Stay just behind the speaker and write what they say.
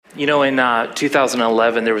You know, in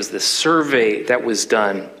 2011, there was this survey that was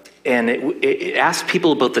done, and it asked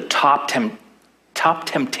people about the top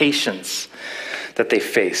temptations that they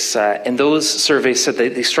face. And those surveys said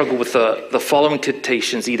they struggle with the following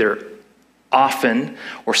temptations either often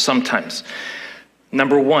or sometimes.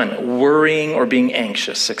 Number one, worrying or being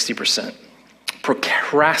anxious, 60%.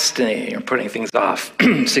 Procrastinating or putting things off,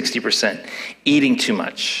 60%. Eating too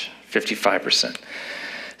much, 55%.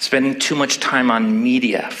 Spending too much time on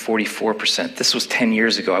media, 44%. This was 10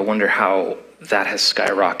 years ago. I wonder how that has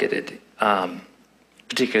skyrocketed,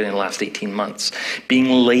 particularly in the last 18 months. Being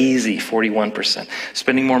lazy, 41%.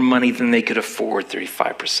 Spending more money than they could afford,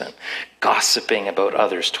 35%. Gossiping about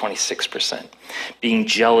others, 26%. Being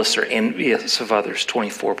jealous or envious of others,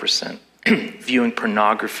 24%. Viewing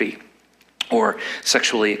pornography or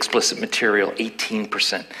sexually explicit material,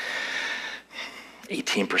 18%.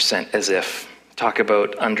 18% as if. Talk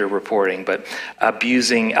about underreporting, but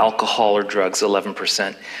abusing alcohol or drugs,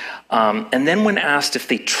 11%. And then when asked if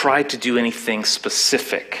they tried to do anything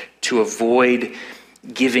specific to avoid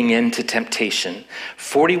giving in to temptation,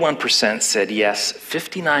 41% said yes,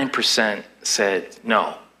 59% said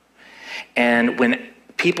no. And when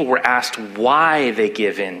people were asked why they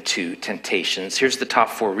give in to temptations, here's the top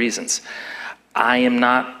 4 reasons. I am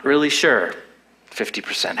not really sure,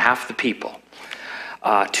 50%, half the people.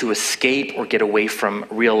 To escape or get away from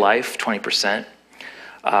real life, 20%.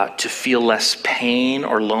 To feel less pain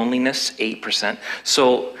or loneliness, 8%.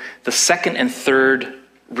 So the second and third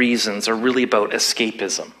reasons are really about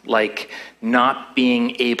escapism, like not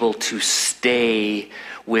being able to stay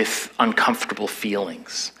with uncomfortable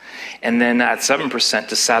feelings. And then at 7%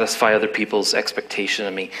 to satisfy other people's expectation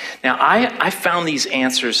of me. Now, I found these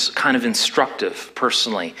answers kind of instructive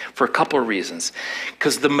personally for a couple of reasons.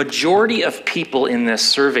 Because the majority of people in this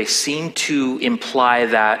survey seem to imply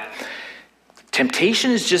that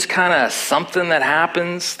temptation is just kind of something that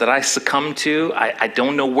happens that I succumb to. I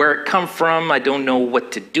don't know where it comes from. I don't know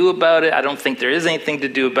what to do about it. I don't think there is anything to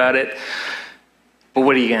do about it. But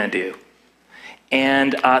what are you going to do?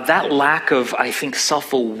 And that lack of, I think,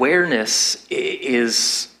 self-awareness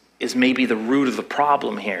is maybe the root of the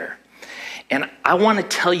problem here. And I want to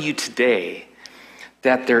tell you today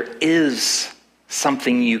that there is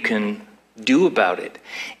something you can do about it.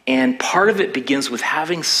 And part of it begins with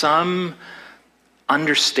having some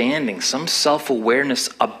understanding, some self-awareness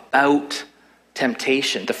about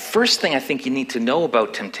temptation. The first thing I think you need to know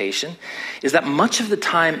about temptation is that much of the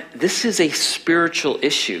time, this is a spiritual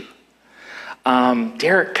issue.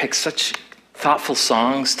 Derek picked such thoughtful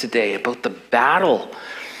songs today about the battle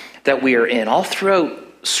that we are in. All throughout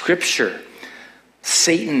Scripture,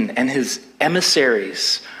 Satan and his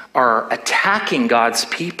emissaries are attacking God's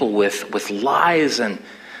people with lies and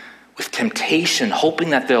with temptation,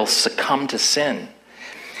 hoping that they'll succumb to sin.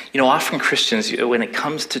 You know, often Christians, when it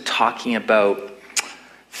comes to talking about,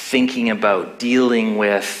 thinking about, dealing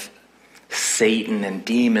with Satan and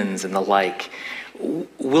demons and the like,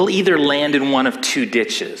 we'll either land in one of two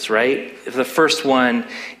ditches, right? The first one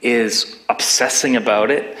is obsessing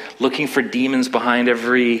about it, looking for demons behind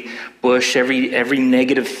every bush, every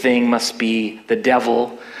negative thing must be the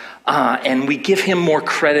devil, and we give him more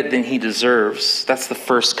credit than he deserves. That's the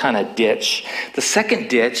first kind of ditch. The second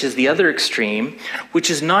ditch is the other extreme,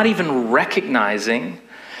 which is not even recognizing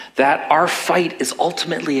that our fight is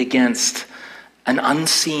ultimately against an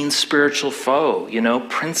unseen spiritual foe,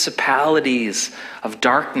 principalities of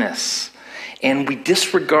darkness. And we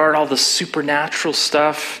disregard all the supernatural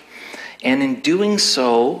stuff. And in doing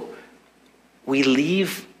so, we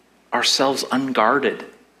leave ourselves unguarded,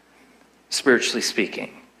 spiritually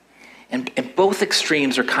speaking. And both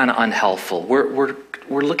extremes are kind of unhelpful. We're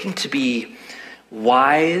looking to be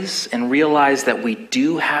wise and realize that we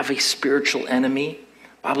do have a spiritual enemy.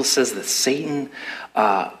 The Bible says that Satan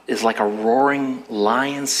is like a roaring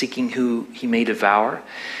lion seeking who he may devour.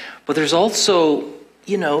 But there's also,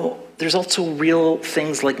 real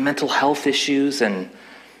things like mental health issues and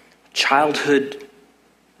childhood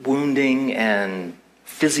wounding and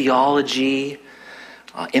physiology,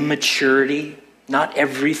 immaturity. Not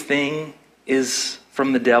everything is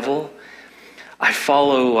from the devil. I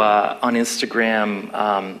follow on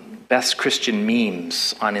Instagram Best Christian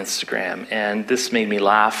Memes on Instagram, and this made me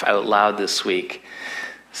laugh out loud this week.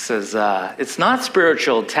 It says, it's not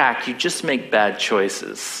spiritual attack, you just make bad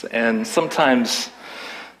choices. And sometimes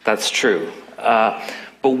that's true. But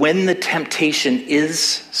when the temptation is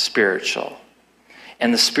spiritual,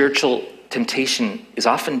 and the spiritual temptation is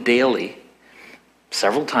often daily,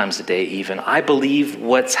 several times a day even, I believe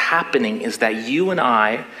what's happening is that you and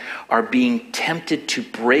I are being tempted to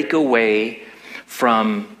break away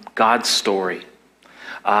from God's story,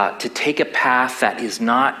 to take a path that is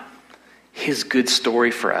not his good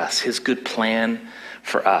story for us, his good plan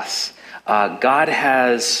for us. God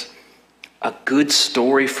has a good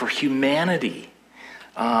story for humanity,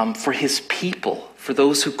 for his people, for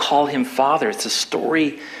those who call him Father. It's a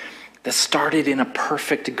story that started in a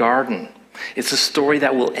perfect garden. It's a story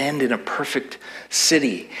that will end in a perfect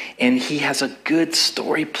city. And he has a good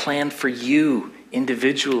story planned for you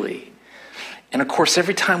individually. And of course,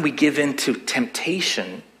 every time we give in to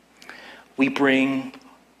temptation, we bring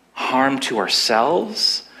harm to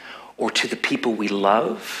ourselves or to the people we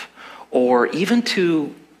love, or even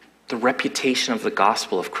to the reputation of the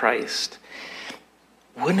gospel of Christ.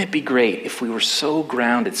 Wouldn't it be great if we were so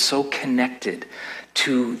grounded, so connected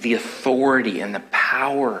to the authority and the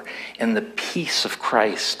power and the peace of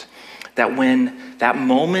Christ, that when that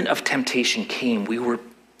moment of temptation came, we were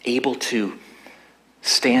able to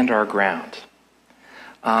stand our ground?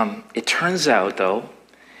 It turns out, though,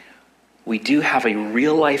 we do have a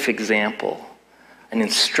real-life example, an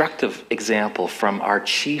instructive example from our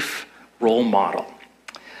chief role model.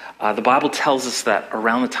 The Bible tells us that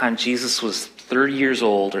around the time Jesus was 30 years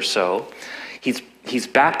old or so, he's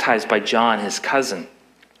baptized by John, his cousin,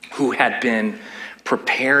 who had been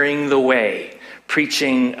preparing the way,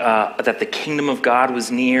 preaching that the kingdom of God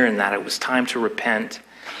was near and that it was time to repent.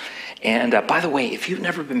 And by the way, if you've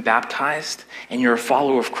never been baptized and you're a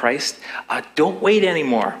follower of Christ, don't wait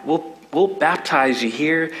anymore. We'll baptize you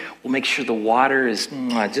here. We'll make sure the water is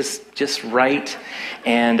just right.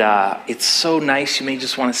 And it's so nice. You may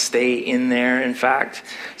just want to stay in there, in fact.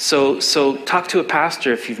 So talk to a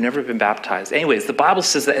pastor if you've never been baptized. Anyways, the Bible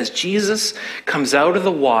says that as Jesus comes out of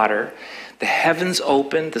the water, the heavens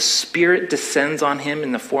open, the Spirit descends on him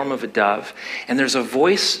in the form of a dove, and there's a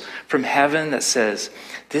voice from heaven that says,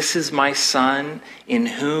 "This is my Son, in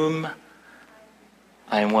whom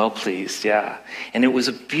I am well pleased." Yeah. And it was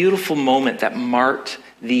a beautiful moment that marked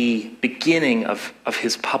the beginning of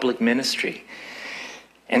his public ministry.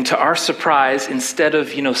 And to our surprise, instead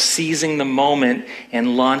of, seizing the moment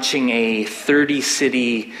and launching a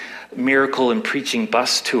 30-city miracle and preaching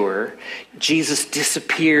bus tour, Jesus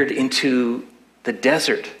disappeared into the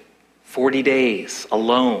desert, 40 days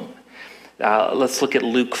alone. Let's look at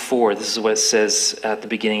Luke 4. This is what it says at the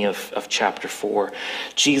beginning of chapter 4.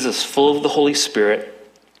 Jesus, full of the Holy Spirit,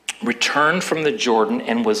 returned from the Jordan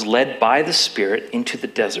and was led by the Spirit into the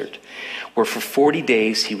desert, where for 40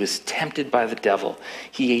 days he was tempted by the devil.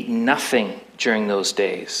 He ate nothing during those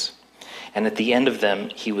days, and at the end of them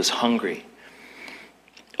he was hungry.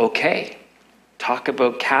 Okay, talk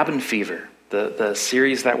about cabin fever, the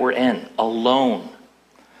series that we're in. Alone,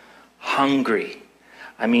 hungry.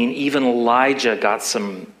 I mean, even Elijah got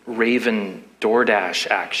some Raven DoorDash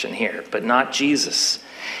action here, but not Jesus.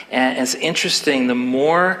 And it's interesting, the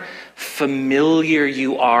more familiar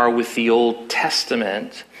you are with the Old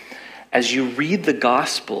Testament, as you read the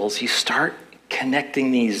Gospels, you start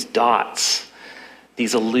connecting these dots,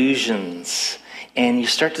 these allusions, and you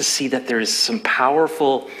start to see that there is some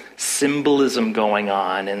powerful symbolism going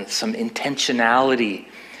on and some intentionality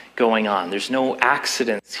going on. There's no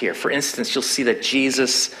accidents here. For instance, you'll see that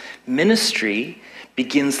Jesus' ministry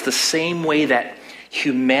begins the same way that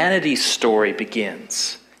humanity's story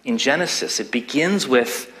begins. In Genesis, it begins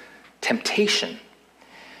with temptation.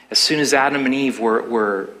 As soon as Adam and Eve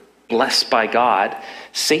were blessed by God,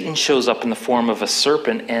 Satan shows up in the form of a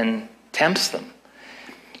serpent and tempts them.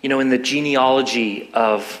 In the genealogy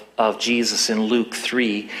of Jesus in Luke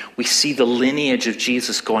 3, we see the lineage of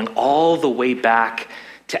Jesus going all the way back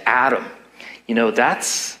to Adam.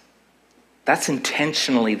 That's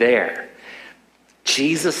intentionally there.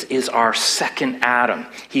 Jesus is our second Adam.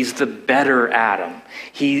 He's the better Adam.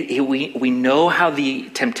 We know how the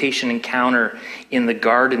temptation encounter in the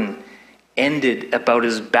garden ended about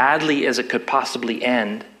as badly as it could possibly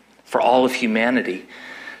end for all of humanity.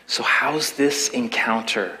 So how's this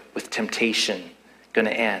encounter with temptation going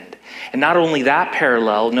to end? And not only that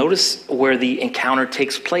parallel, notice where the encounter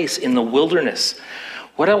takes place in the wilderness.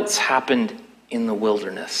 What else happened in the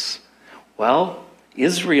wilderness? Well,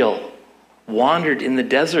 Israel wandered in the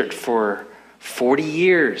desert for 40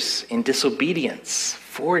 years in disobedience.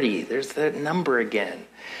 40, there's that number again.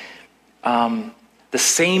 The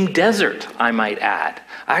same desert, I might add.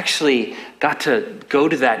 I actually got to go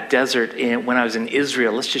to that desert when I was in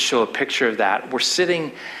Israel. Let's just show a picture of that. We're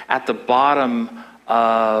sitting at the bottom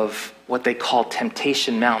of what they call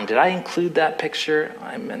Temptation Mountain. Did I include that picture?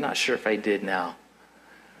 I'm not sure if I did now.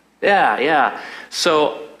 Yeah.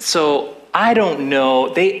 So I don't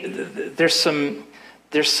know. There's some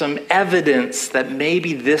evidence that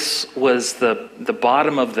maybe this was the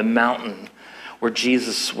bottom of the mountain where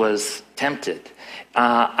Jesus was tempted.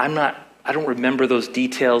 I don't remember those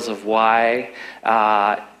details of why,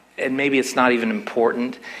 and maybe it's not even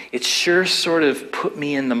important. It sure sort of put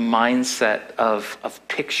me in the mindset of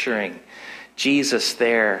picturing Jesus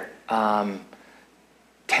there,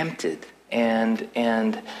 tempted.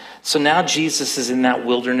 And so now Jesus is in that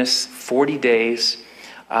wilderness, 40 days.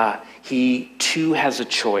 He too has a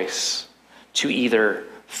choice to either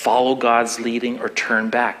follow God's leading or turn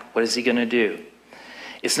back. What is he going to do?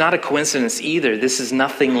 It's not a coincidence either. This is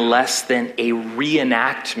nothing less than a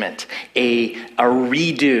reenactment, a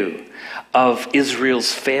redo of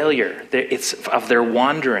Israel's failure. It's of their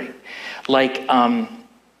wandering. Like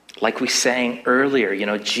we sang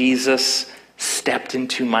earlier, Jesus stepped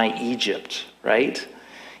into my Egypt, right?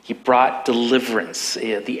 He brought deliverance,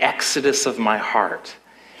 the exodus of my heart.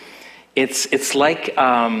 It's like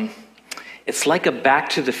a Back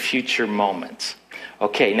to the Future moment.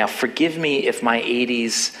 Okay, now forgive me if my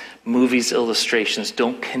 80s movies illustrations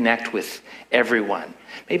don't connect with everyone.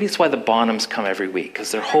 Maybe it's why the Bonhams come every week,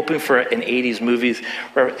 because they're hoping for an 80s movies.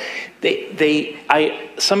 Where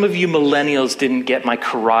some of you millennials didn't get my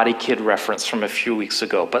Karate Kid reference from a few weeks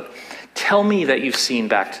ago, but tell me that you've seen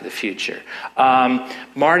Back to the Future.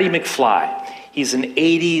 Marty McFly, he's an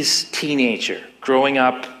 80s teenager growing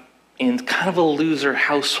up in kind of a loser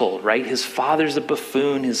household, right? His father's a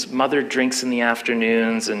buffoon, his mother drinks in the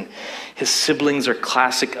afternoons, and his siblings are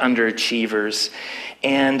classic underachievers.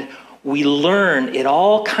 And we learn it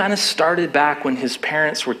all kind of started back when his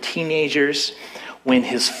parents were teenagers, when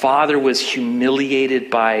his father was humiliated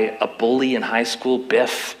by a bully in high school,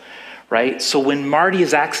 Biff, right? So when Marty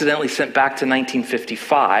is accidentally sent back to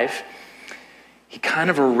 1955, he kind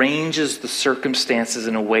of arranges the circumstances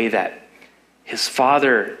in a way that his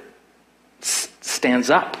father stands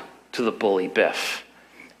up to the bully Biff,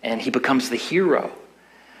 and he becomes the hero.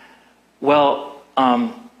 Well,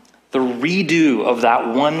 the redo of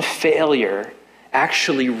that one failure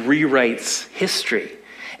actually rewrites history.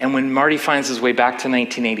 And when Marty finds his way back to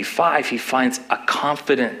 1985, he finds a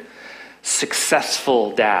confident,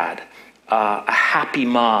 successful dad, a happy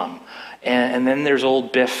mom, and then there's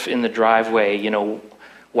old Biff in the driveway,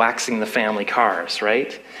 waxing the family cars,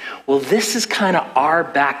 right? Well, this is kind of our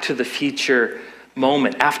Back to the Future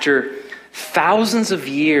moment. After thousands of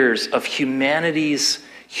years of humanity's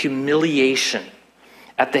humiliation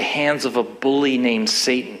at the hands of a bully named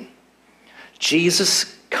Satan,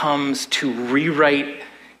 Jesus comes to rewrite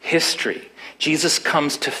history. Jesus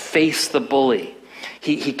comes to face the bully.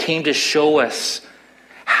 He came to show us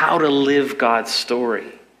how to live God's story.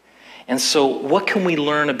 And so what can we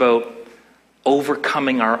learn about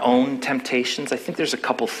overcoming our own temptations? I think there's a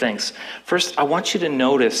couple things. First, I want you to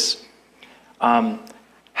notice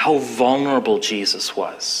how vulnerable Jesus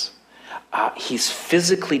was. He's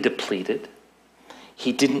physically depleted.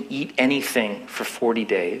 He didn't eat anything for 40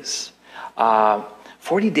 days.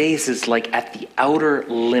 40 days is like at the outer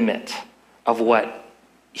limit of what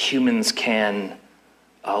humans can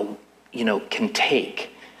take.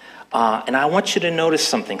 And I want you to notice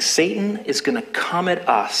something. Satan is going to come at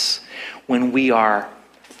us when we are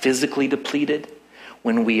physically depleted,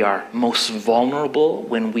 when we are most vulnerable,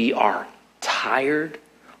 when we are tired,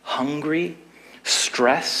 hungry,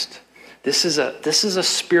 stressed. This is a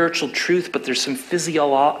spiritual truth, but there's some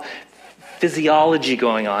physiology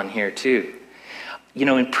going on here too. In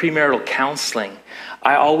premarital counseling,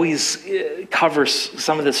 I always cover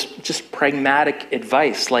some of this just pragmatic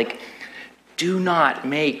advice, like do not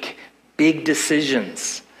make big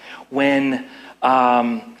decisions when,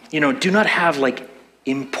 do not have like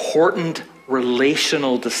important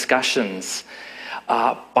relational discussions.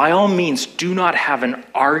 By all means, do not have an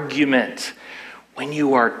argument when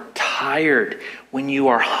you are tired, when you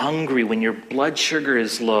are hungry, when your blood sugar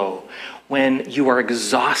is low, when you are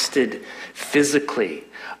exhausted physically.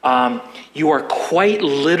 You are quite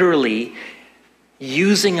literally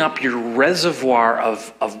using up your reservoir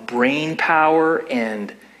of brain power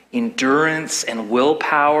and endurance and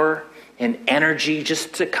willpower and energy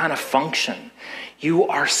just to kind of function. You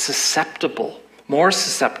are more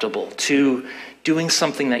susceptible to doing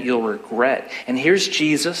something that you'll regret. And here's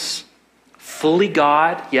Jesus, fully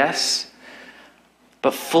God, yes,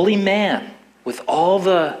 but fully man, with all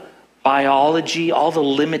the biology, all the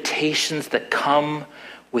limitations that come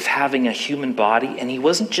with having a human body. And he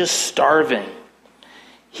wasn't just starving.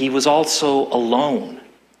 He was also alone.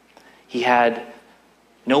 He had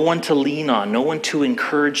no one to lean on, no one to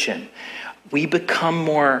encourage him. We become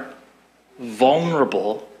more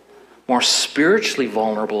vulnerable, more spiritually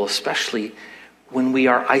vulnerable, especially when we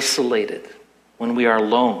are isolated, when we are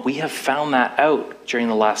alone. We have found that out during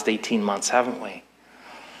the last 18 months, haven't we?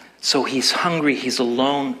 So he's hungry, he's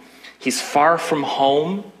alone, He's far from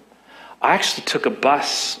home. I actually took a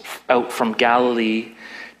bus out from Galilee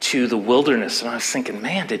to the wilderness, and I was thinking,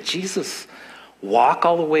 man, did Jesus walk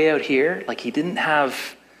all the way out here? Like, he didn't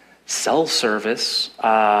have cell service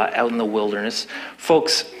out in the wilderness.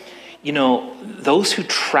 Folks, you know, those who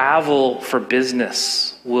travel for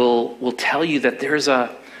business will tell you that there's a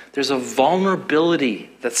vulnerability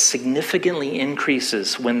that significantly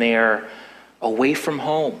increases when they are away from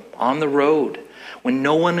home, on the road, when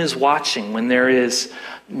no one is watching, when there is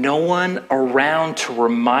no one around to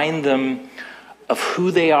remind them of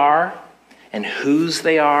who they are and whose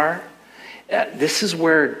they are. This is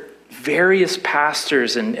where various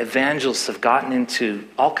pastors and evangelists have gotten into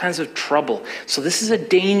all kinds of trouble. So this is a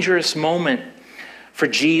dangerous moment for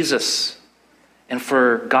Jesus and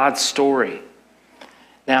for God's story.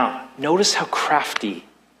 Now, notice how crafty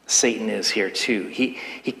Satan is here too.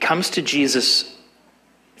 He comes to Jesus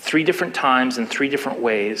 3 different times in 3 different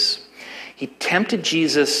ways. He tempted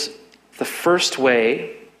Jesus the first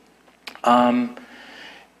way, and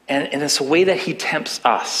it's a way that he tempts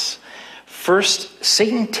us. First,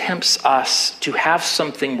 Satan tempts us to have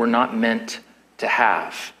something we're not meant to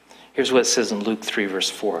have. Here's what it says in Luke 3, verse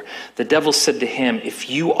 4. The devil said to him, "If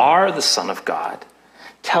you are the Son of God,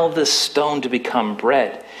 tell this stone to become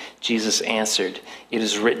bread." Jesus answered, "It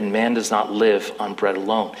is written, man does not live on bread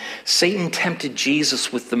alone." Satan tempted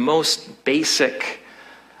Jesus with the most basic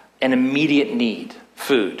and immediate need,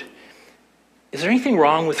 food. Is there anything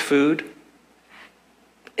wrong with food?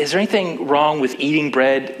 Is there anything wrong with eating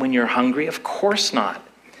bread when you're hungry? Of course not.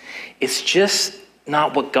 It's just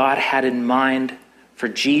not what God had in mind for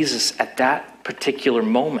Jesus at that particular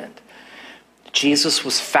moment. Jesus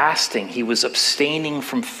was fasting. He was abstaining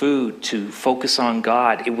from food to focus on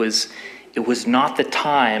God. It was not the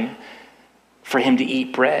time for him to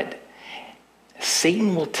eat bread.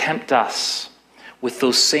 Satan will tempt us with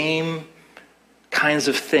those same kinds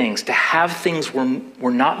of things, to have things we're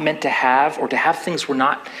not meant to have, or to have things we're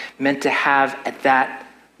not meant to have at that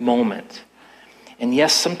moment. And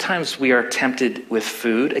yes, sometimes we are tempted with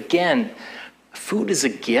food. Again, food is a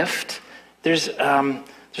gift. There's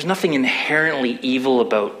nothing inherently evil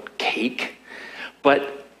about cake,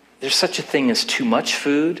 but there's such a thing as too much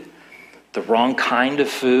food, the wrong kind of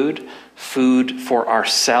food, food for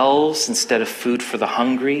ourselves instead of food for the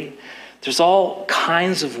hungry. There's all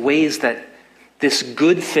kinds of ways that this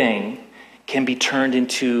good thing can be turned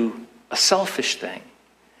into a selfish thing.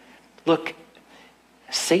 Look,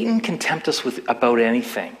 Satan can tempt us with about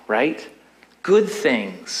anything, right? Good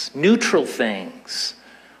things, neutral things,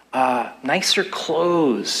 nicer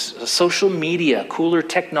clothes, social media, cooler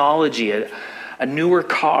technology, a newer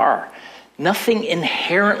car. Nothing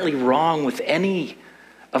inherently wrong with any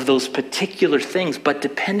of those particular things, but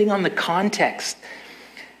depending on the context,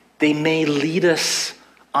 they may lead us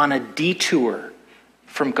on a detour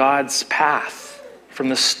from God's path, from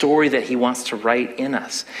the story that he wants to write in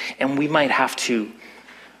us. And we might have to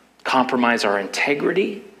compromise our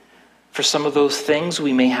integrity for some of those things.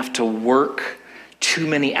 We may have to work too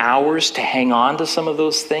many hours to hang on to some of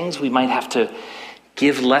those things. We might have to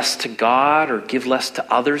give less to God or give less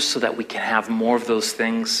to others so that we can have more of those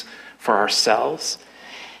things for ourselves.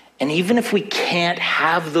 And even if we can't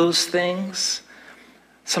have those things,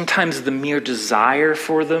 sometimes the mere desire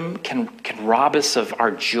for them can rob us of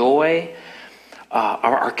our joy,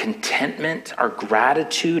 our contentment, our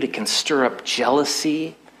gratitude. It can stir up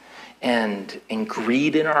jealousy and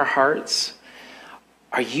greed in our hearts.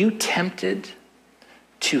 Are you tempted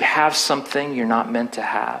to have something you're not meant to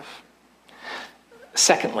have?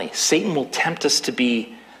 Secondly, Satan will tempt us to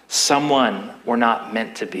be someone we're not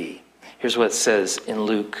meant to be. Here's what it says in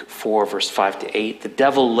Luke 4, verse 5 to 8. The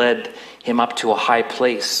devil led him up to a high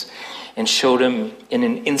place and showed him in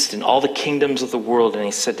an instant all the kingdoms of the world. And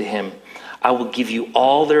he said to him, I will give you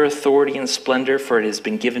all their authority and splendor, for it has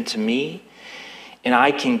been given to me, and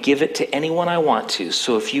I can give it to anyone I want to.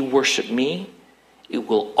 So if you worship me, it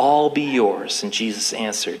will all be yours. And Jesus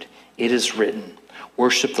answered, it is written,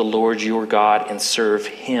 worship the Lord your God and serve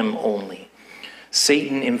him only.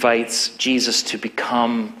 Satan invites Jesus to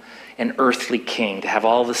become an earthly king, to have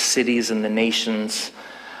all the cities and the nations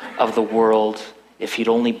of the world if he'd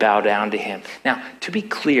only bow down to him. Now, to be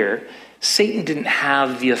clear, Satan didn't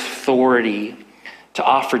have the authority to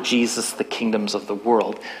offer Jesus the kingdoms of the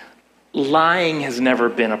world. Lying has never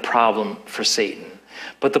been a problem for Satan.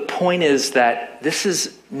 But the point is that this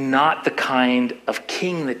is not the kind of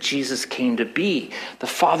king that Jesus came to be. The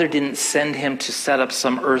Father didn't send him to set up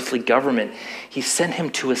some earthly government. He sent him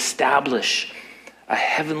to establish a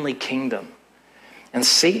heavenly kingdom. And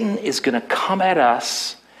Satan is going to come at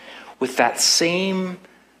us with that same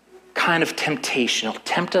kind of temptation. He'll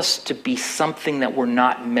tempt us to be something that we're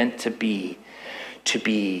not meant to be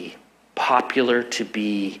popular, to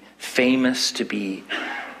be famous, to be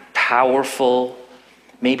powerful,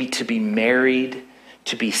 maybe to be married,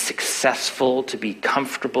 to be successful, to be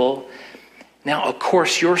comfortable. Now, of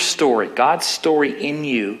course, your story, God's story in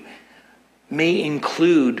you, may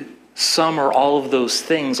include some or all of those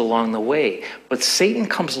things along the way. But Satan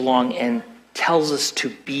comes along and tells us to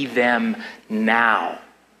be them now,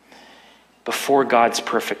 before God's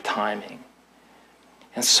perfect timing.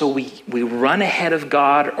 And so we run ahead of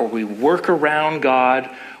God, or we work around God,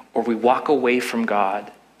 or we walk away from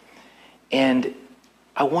God. And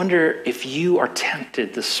I wonder if you are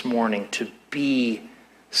tempted this morning to be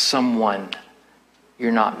someone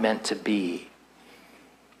you're not meant to be.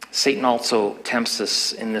 Satan also tempts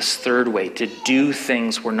us in this third way, to do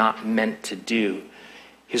things we're not meant to do.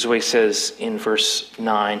 Here's what he says in verse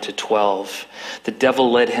 9 to 12. The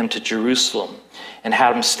devil led him to Jerusalem and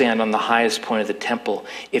had him stand on the highest point of the temple.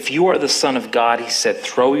 If you are the Son of God, he said,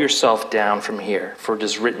 throw yourself down from here, for it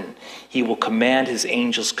is written, he will command his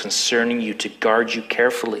angels concerning you to guard you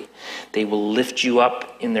carefully. They will lift you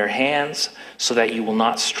up in their hands so that you will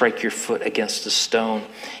not strike your foot against a stone.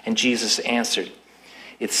 And Jesus answered,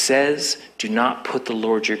 it says, do not put the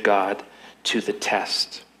Lord your God to the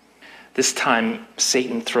test. This time,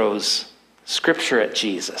 Satan throws scripture at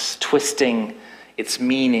Jesus, twisting its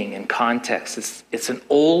meaning and context. It's an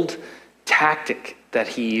old tactic that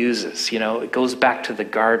he uses. You know, it goes back to the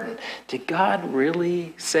garden. Did God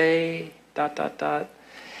really say ...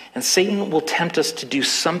 And Satan will tempt us to do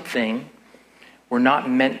something we're not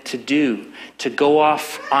meant to do, to go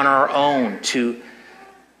off on our own, to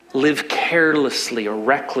live carelessly or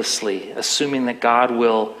recklessly, assuming that God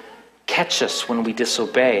will catch us when we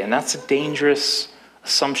disobey. And that's a dangerous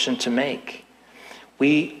assumption to make.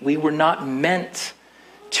 We were not meant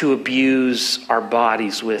to abuse our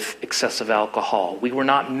bodies with excessive alcohol. We were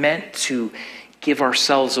not meant to give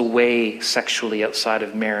ourselves away sexually outside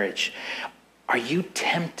of marriage. Are you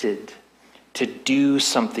tempted to do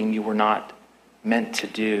something you were not meant to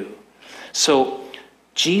do? So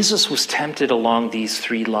Jesus was tempted along these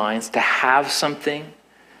three lines, to have something,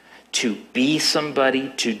 to be somebody,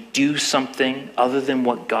 to do something other than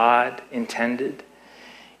what God intended.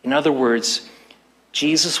 In other words,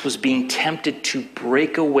 Jesus was being tempted to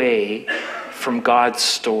break away from God's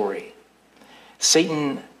story.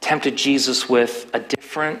 Satan tempted Jesus with a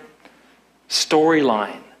different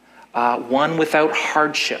storyline, one without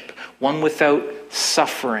hardship, one without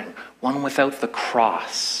suffering, one without the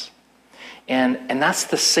cross. And that's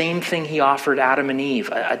the same thing he offered Adam and Eve,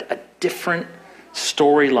 a different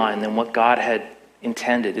storyline than what God had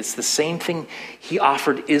intended. It's the same thing he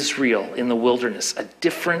offered Israel in the wilderness, a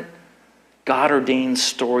different God-ordained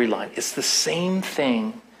storyline. It's the same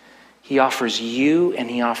thing he offers you and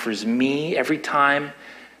he offers me every time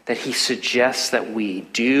that he suggests that we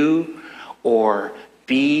do or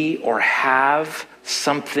be or have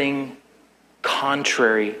something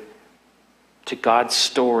contrary to God's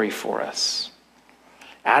story for us.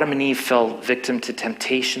 Adam and Eve fell victim to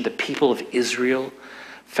temptation. The people of Israel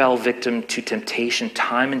fell victim to temptation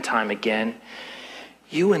time and time again.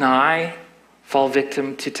 You and I fall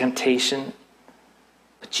victim to temptation,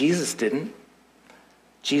 but Jesus didn't.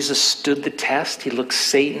 Jesus stood the test. He looked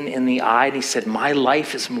Satan in the eye and he said, my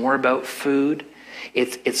life is more about food.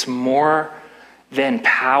 It's more than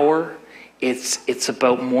power. It's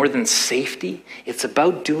about more than safety. It's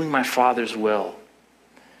about doing my Father's will.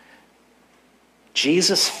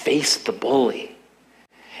 Jesus faced the bully.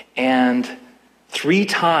 And 3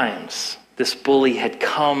 times this bully had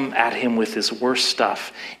come at him with his worst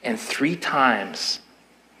stuff. And 3 times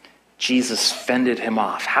Jesus fended him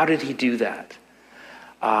off. How did he do that?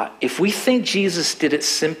 If we think Jesus did it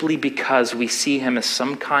simply because we see him as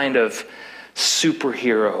some kind of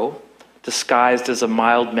superhero disguised as a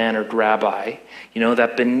mild-mannered rabbi,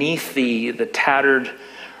 that beneath the tattered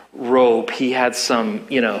robe, he had some,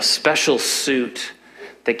 special suit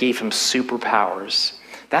that gave him superpowers.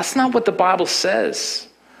 That's not what the Bible says.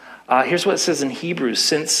 Here's what it says in Hebrews.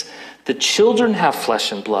 Since the children have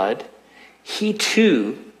flesh and blood, he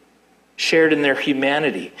too shared in their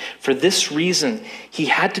humanity. For this reason, he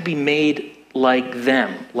had to be made like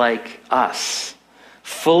them, like us,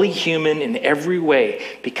 fully human in every way,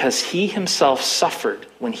 because he himself suffered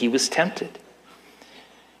when he was tempted.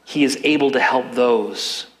 He is able to help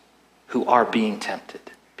those who are being tempted.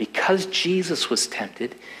 Because Jesus was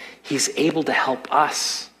tempted, he's able to help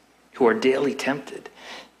us who are daily tempted.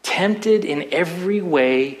 Tempted in every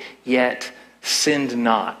way, yet sinned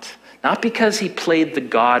not. Not because he played the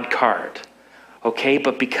God card, okay,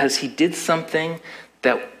 but because he did something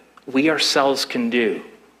that we ourselves can do.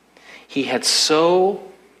 He had so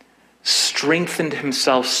strengthened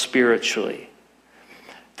himself spiritually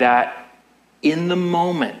that in the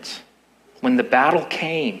moment when the battle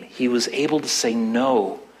came, he was able to say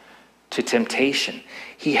no to temptation.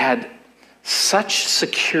 He had such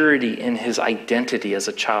security in his identity as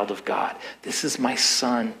a child of God. This is my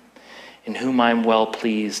son in whom I'm well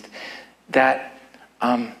pleased. That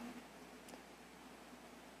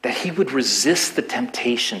he would resist the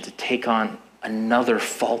temptation to take on another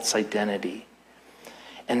false identity.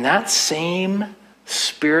 And that same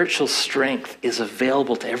spiritual strength is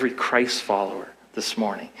available to every Christ follower this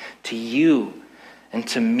morning, to you and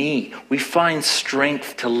to me. We find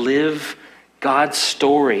strength to live God's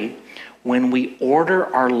story when we order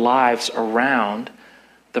our lives around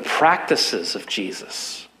the practices of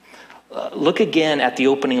Jesus. Look again at the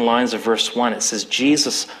opening lines of verse 1. It says,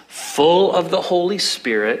 Jesus, full of the Holy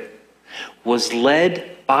Spirit, was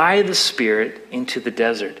led by the Spirit into the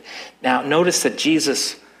desert. Now, notice that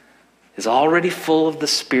Jesus is already full of the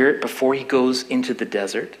Spirit before he goes into the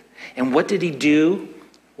desert. And what did he do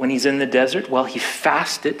when he's in the desert? Well, he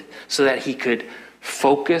fasted so that he could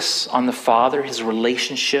focus on the Father, his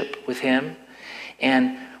relationship with him.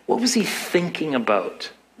 And what was he thinking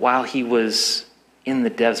about while he was in the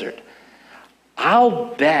desert?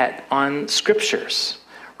 I'll bet on scriptures,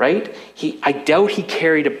 right? I doubt he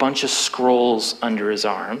carried a bunch of scrolls under his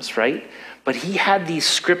arms, right? But he had these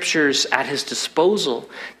scriptures at his disposal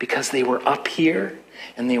because they were up here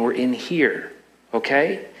and they were in here,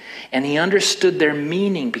 okay? And he understood their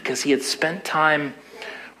meaning because he had spent time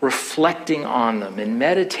reflecting on them and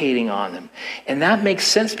meditating on them. And that makes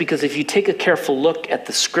sense because if you take a careful look at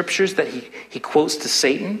the scriptures that he quotes to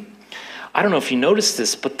Satan, I don't know if you noticed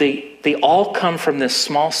this, but they all come from this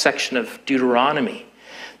small section of Deuteronomy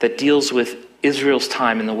that deals with Israel's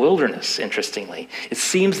time in the wilderness, interestingly. It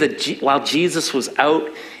seems that while Jesus was out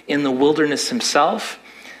in the wilderness himself,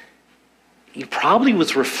 he probably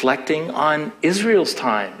was reflecting on Israel's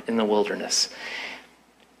time in the wilderness.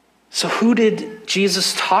 So who did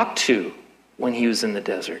Jesus talk to when he was in the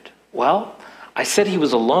desert? Well, I said he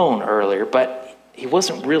was alone earlier, but he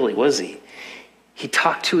wasn't really, was he? He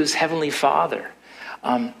talked to his heavenly Father.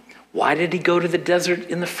 Why did he go to the desert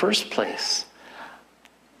in the first place?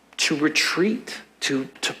 To retreat, to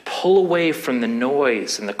pull away from the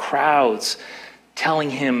noise and the crowds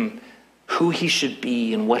telling him who he should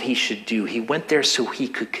be and what he should do. He went there so he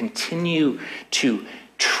could continue to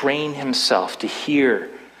train himself to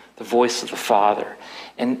hear the voice of the Father.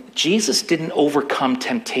 And Jesus didn't overcome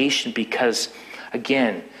temptation because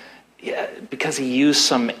he used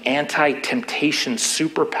some anti-temptation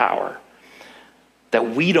superpower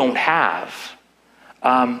that we don't have.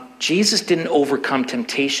 Jesus didn't overcome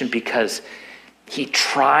temptation because he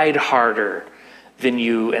tried harder than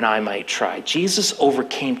you and I might try. Jesus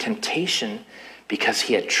overcame temptation because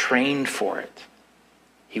he had trained for it.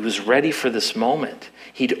 He was ready for this moment.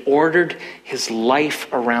 He'd ordered his life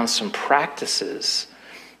around some practices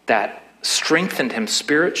that strengthened him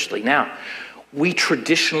spiritually. Now, we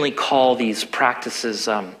traditionally call these practices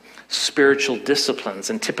spiritual disciplines,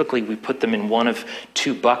 and typically we put them in one of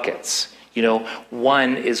two buckets.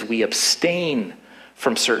 One is we abstain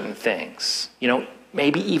from certain things,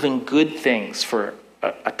 maybe even good things for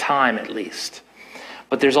a time at least.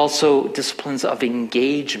 But there's also disciplines of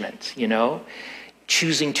engagement,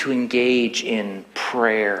 choosing to engage in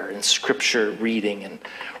prayer and scripture reading and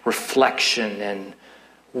reflection and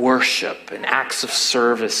worship and acts of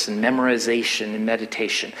service and memorization and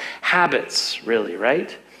meditation. Habits, really,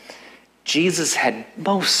 right? Jesus had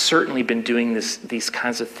most certainly been doing these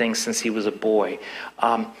kinds of things since he was a boy.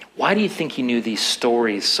 Why do you think he knew these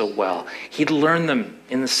stories so well? He'd learned them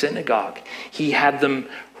in the synagogue. He had them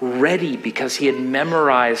ready because he had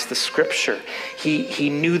memorized the scripture. He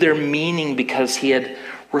knew their meaning because he had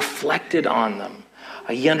reflected on them.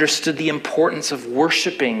 He understood the importance of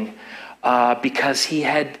worshiping because he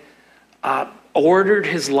had ordered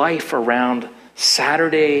his life around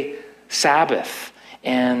Saturday Sabbath.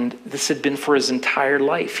 And this had been for his entire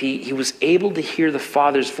life. He was able to hear the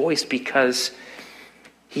Father's voice because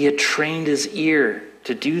he had trained his ear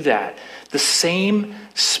to do that. The same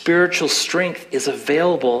spiritual strength is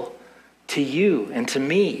available to you and to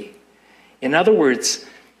me. In other words,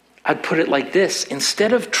 I'd put it like this.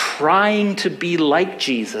 Instead of trying to be like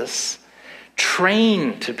Jesus,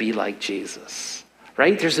 train to be like Jesus.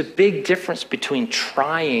 Right? There's a big difference between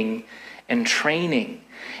trying and training.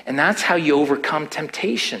 And that's how you overcome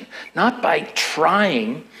temptation. Not by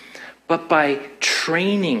trying, but by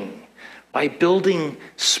training, by building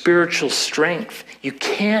spiritual strength. You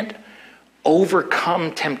can't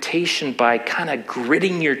overcome temptation by kind of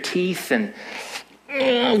gritting your teeth and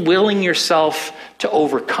willing yourself to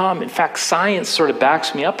overcome. In fact, science sort of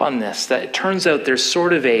backs me up on this, that it turns out there's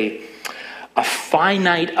sort of a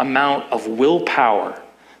finite amount of willpower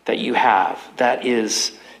that you have that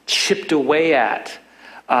is chipped away at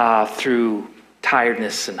through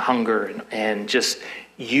tiredness and hunger and just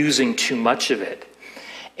using too much of it.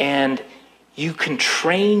 And you can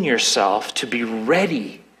train yourself to be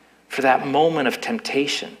ready for that moment of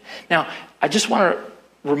temptation. Now, I just want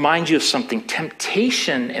to remind you of something.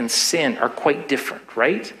 Temptation and sin are quite different,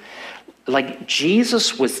 right? Like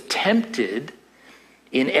Jesus was tempted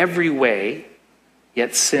in every way,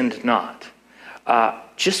 yet sinned not.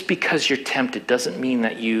 Just because you're tempted doesn't mean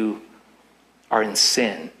that you are in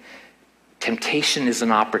sin. Temptation is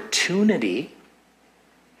an opportunity,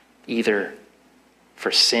 either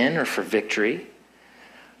for sin or for victory.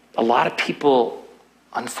 A lot of people,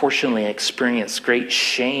 unfortunately, experience great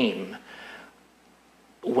shame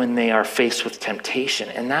when they are faced with temptation,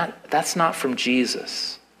 and that's not from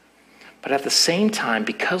Jesus. But at the same time,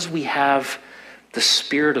 because we have the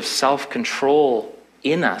spirit of self-control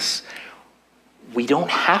in us, we don't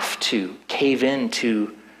have to cave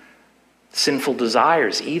into sinful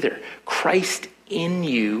desires either. Christ in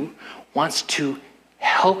you wants to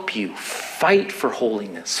help you fight for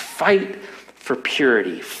holiness, fight for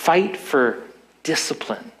purity, fight for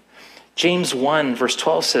discipline. James 1 verse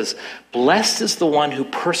 12 says, "Blessed is the one who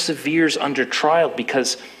perseveres under trial,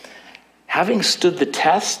 because having stood the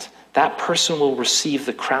test, that person will receive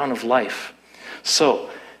the crown of life." So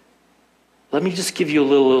let me just give you a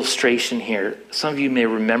little illustration here. Some of you may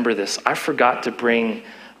remember this. I forgot to bring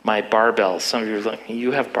my barbells. Some of you are like,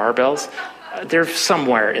 you have barbells? They're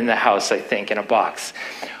somewhere in the house, I think, in a box.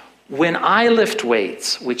 When I lift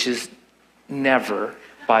weights, which is never,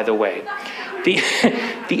 by the way,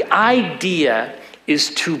 the idea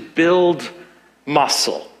is to build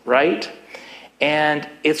muscle, right? And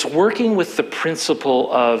it's working with the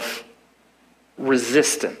principle of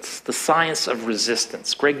resistance, the science of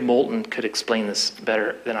resistance. Greg Moulton could explain this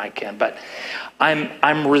better than I can, but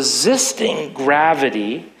I'm resisting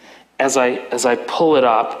gravity as I pull it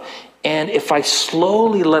up, and if I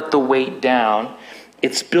slowly let the weight down,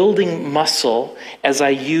 it's building muscle as I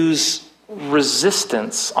use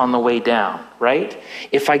resistance on the way down, right?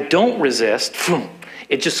 If I don't resist,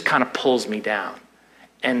 it just kind of pulls me down,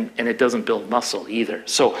 and it doesn't build muscle either.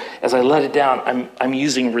 So as I let it down, I'm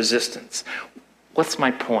using resistance. What's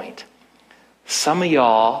my point? Some of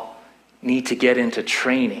y'all need to get into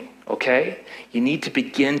training, okay? You need to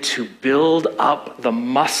begin to build up the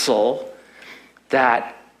muscle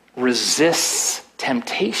that resists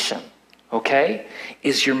temptation, okay?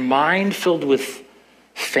 Is your mind filled with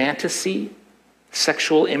fantasy,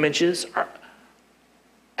 sexual images?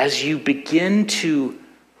 As you begin to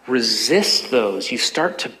resist those, you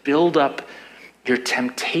start to build up your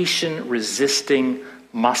temptation-resisting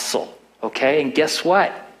muscle. Okay, and guess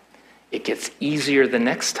what? It gets easier the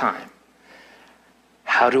next time.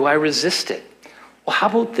 How do I resist it? Well, how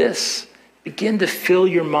about this? Begin to fill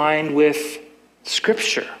your mind with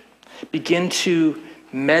Scripture. Begin to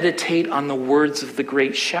meditate on the words of the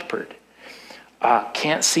great shepherd.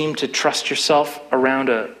 Can't seem to trust yourself around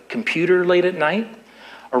a computer late at night?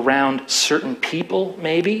 Around certain people,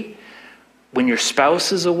 maybe? When your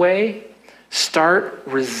spouse is away? Start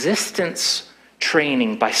resistance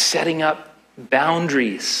training by setting up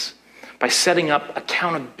boundaries, by setting up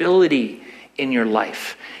accountability in your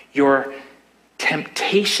life. Your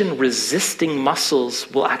temptation resisting muscles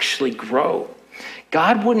will actually grow.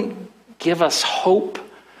 God wouldn't give us hope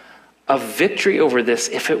of victory over this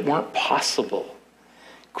if it weren't possible.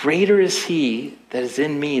 Greater is he that is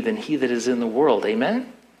in me than he that is in the world.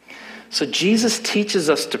 Amen? So Jesus teaches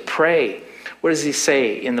us to pray. What does he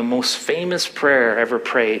say in the most famous prayer ever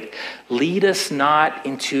prayed? Lead us not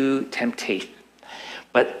into temptation.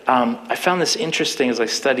 But I found this interesting as I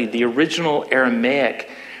studied. The original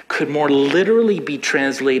Aramaic could more literally be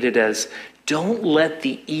translated as, don't let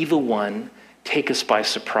the evil one take us by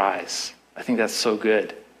surprise. I think that's so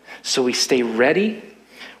good. So we stay ready,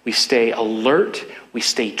 we stay alert, we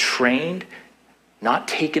stay trained, not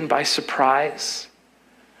taken by surprise.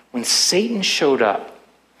 When Satan showed up,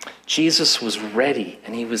 Jesus was ready,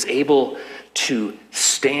 and he was able to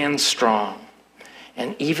stand strong.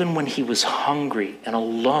 And even when he was hungry and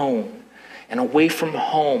alone and away from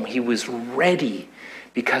home, he was ready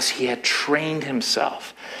because he had trained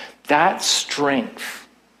himself. That strength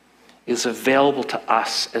is available to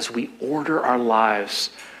us as we order our lives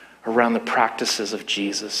around the practices of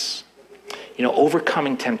Jesus. You know,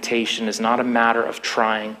 overcoming temptation is not a matter of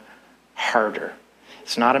trying harder.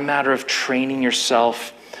 It's not a matter of training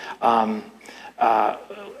yourself, in a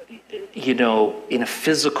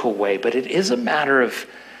physical way, but it is a matter of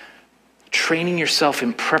training yourself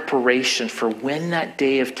in preparation for when that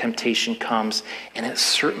day of temptation comes, and it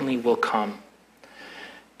certainly will come.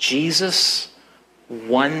 Jesus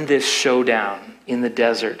won this showdown in the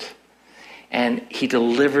desert, and he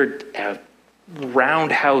delivered a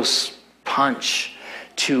roundhouse punch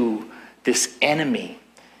to this enemy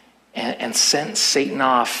and sent Satan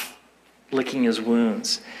off licking his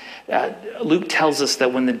wounds. Luke tells us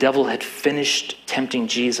that when the devil had finished tempting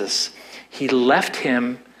Jesus, he left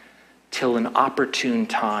him till an opportune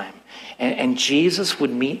time. And Jesus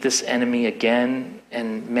would meet this enemy again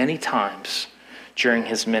and many times during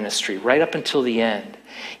his ministry, right up until the end.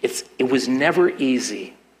 It was never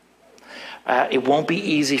easy. It won't be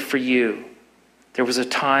easy for you. There was a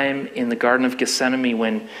time in the Garden of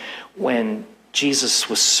Gethsemane when Jesus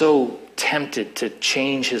was so tempted to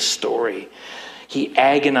change his story. He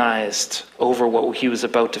agonized over what he was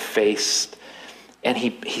about to face, and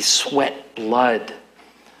he sweat blood.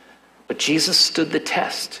 But Jesus stood the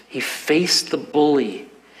test. He faced the bully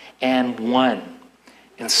and won.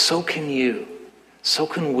 And so can you. So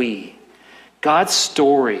can we. God's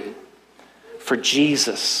story for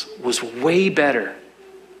Jesus was way better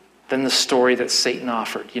than the story that Satan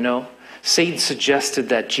offered. Satan suggested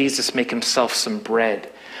that Jesus make himself some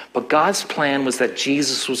bread. But God's plan was that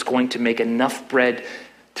Jesus was going to make enough bread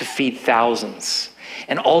to feed thousands.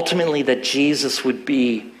 And ultimately that Jesus would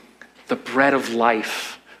be the bread of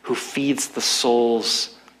life who feeds the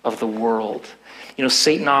souls of the world.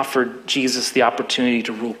 Satan offered Jesus the opportunity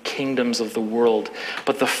to rule kingdoms of the world,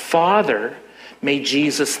 but the Father made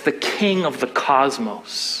Jesus the king of the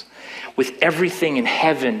cosmos, with everything in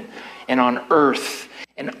heaven and on earth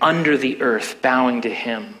and under the earth bowing to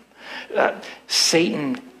him.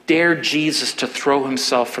 Satan dared Jesus to throw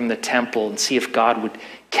himself from the temple and see if God would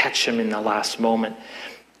catch him in the last moment.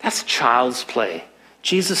 That's child's play.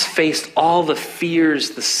 Jesus faced all the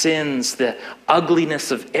fears, the sins, the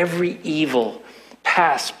ugliness of every evil,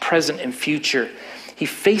 past, present, and future. He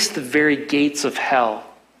faced the very gates of hell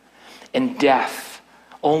and death,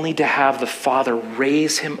 only to have the Father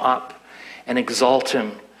raise him up and exalt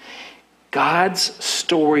him. God's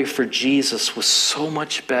story for Jesus was so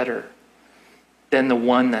much better than the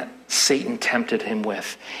one that Satan tempted him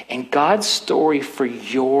with. And God's story for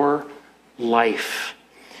your life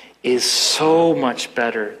is so much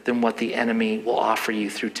better than what the enemy will offer you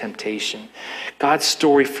through temptation. God's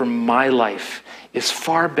story for my life is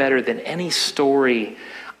far better than any story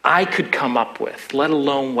I could come up with, let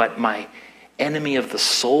alone what my enemy of the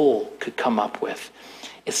soul could come up with.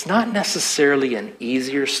 It's not necessarily an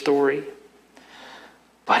easier story,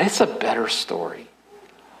 but it's a better story.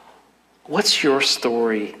 What's your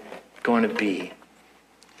story going to be?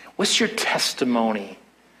 What's your testimony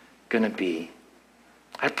going to be?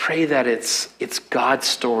 I pray that it's God's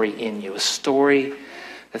story in you, a story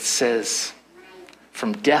that says,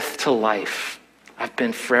 from death to life, I've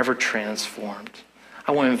been forever transformed.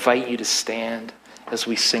 I want to invite you to stand as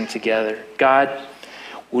we sing together. God,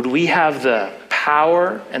 would we have the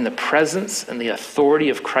power and the presence and the authority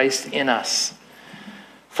of Christ in us,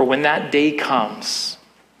 for when that day comes,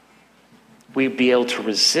 we'd be able to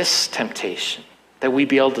resist temptation, that we'd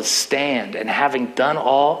be able to stand, and having done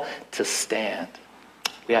all, to stand.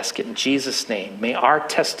 We ask it in Jesus' name. May our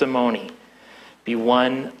testimony be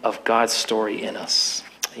one of God's story in us.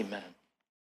 Amen.